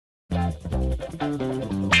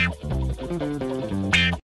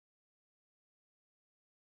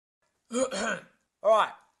Alright.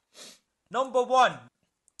 Number 1.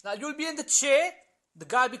 Now you'll be in the chair, the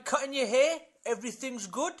guy will be cutting your hair, everything's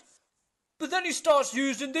good. But then he starts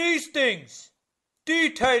using these things.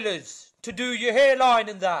 Detailers to do your hairline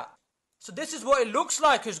and that. So this is what it looks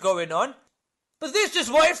like is going on. But this is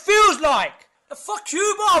what it feels like. Fuck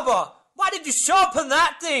you, barber. Why did you sharpen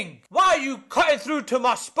that thing? Why are you cutting through to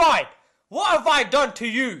my spine? What have I done to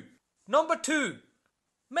you? Number 2.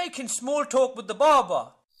 Making small talk with the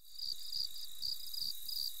barber.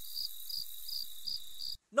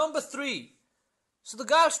 Number 3. So the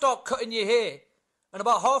guy starts cutting your hair. And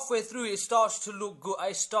about halfway through it starts to look good.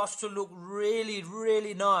 It starts to look really,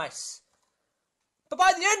 really nice. But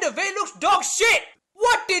by the end of it, it looks dog shit.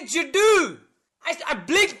 What did you do? I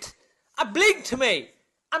blinked. I blinked, mate.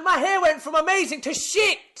 And my hair went from amazing to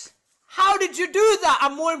shit. How did you do that?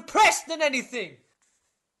 I'm more impressed than anything.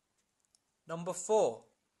 Number 4.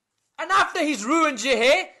 And after he's ruined your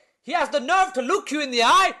hair, he has the nerve to look you in the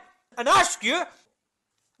eye and ask you,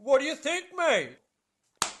 what do you think, mate?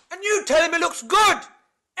 And you tell him it looks good.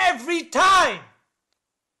 Every time.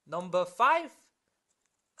 Number 5.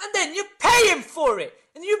 And then you pay him for it.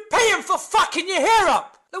 And you pay him for fucking your hair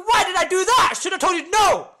up. Then why did I do that? I should have told you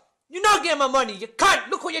no. You're not getting my money. You can't.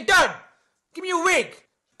 Look what you've done. Give me a wig.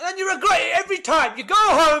 And then you regret it every time. You go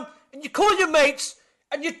home and you call your mates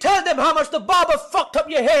and you tell them how much the barber fucked up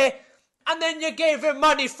your hair and then you gave him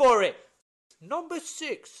money for it. Number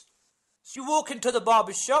 6. So you walk into the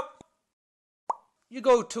barbershop. You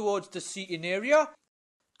go towards the seating area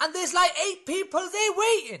and there's like 8 people there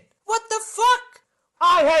waiting. What the fuck?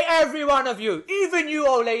 I hate every one of you. Even you,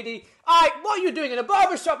 old lady. What are you doing in a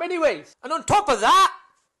barbershop anyways? And on top of that,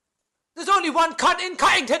 there's only one cunt in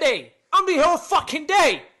cutting today. I'm the whole fucking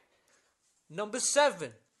day. Number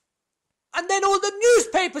 7. And then all the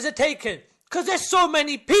newspapers are taken because there's so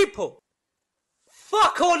many people.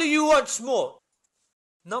 Fuck all of you once more.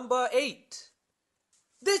 Number 8.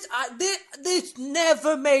 This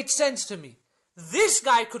never made sense to me. This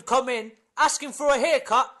guy could come in asking for a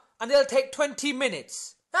haircut and it'll take 20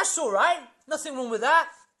 minutes. That's alright. Nothing wrong with that.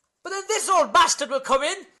 But then this old bastard will come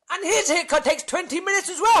in and his haircut takes 20 minutes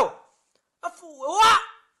as well. What?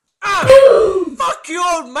 Fuck you,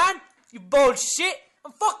 old man. You bald shit.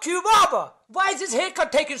 And fuck you, barber. Why is his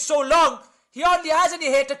haircut taking so long? He hardly has any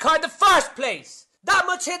hair to cut in the first place. That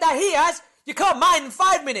much hair that he has, you cut mine in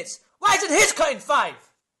 5 minutes. Why isn't his cut in 5?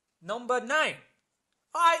 Number 9.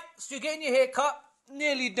 Alright, so you're getting your hair cut.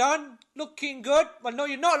 Nearly done. Looking good. Well, no,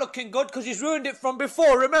 you're not looking good because he's ruined it from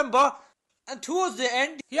before, remember? And towards the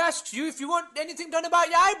end, he asks you if you want anything done about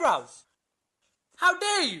your eyebrows. How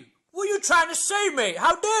dare you? What are you trying to say, mate?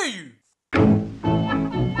 How dare you?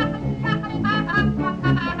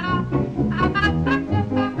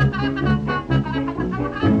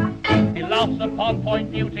 He laughs upon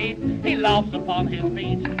Point Beauty, he laughs upon his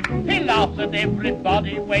feet. He laughs at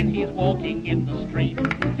everybody when he's walking in the street.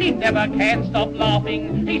 He never can stop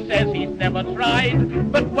laughing, he says he's never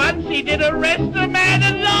tried. But once he did arrest a man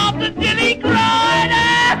and laughed until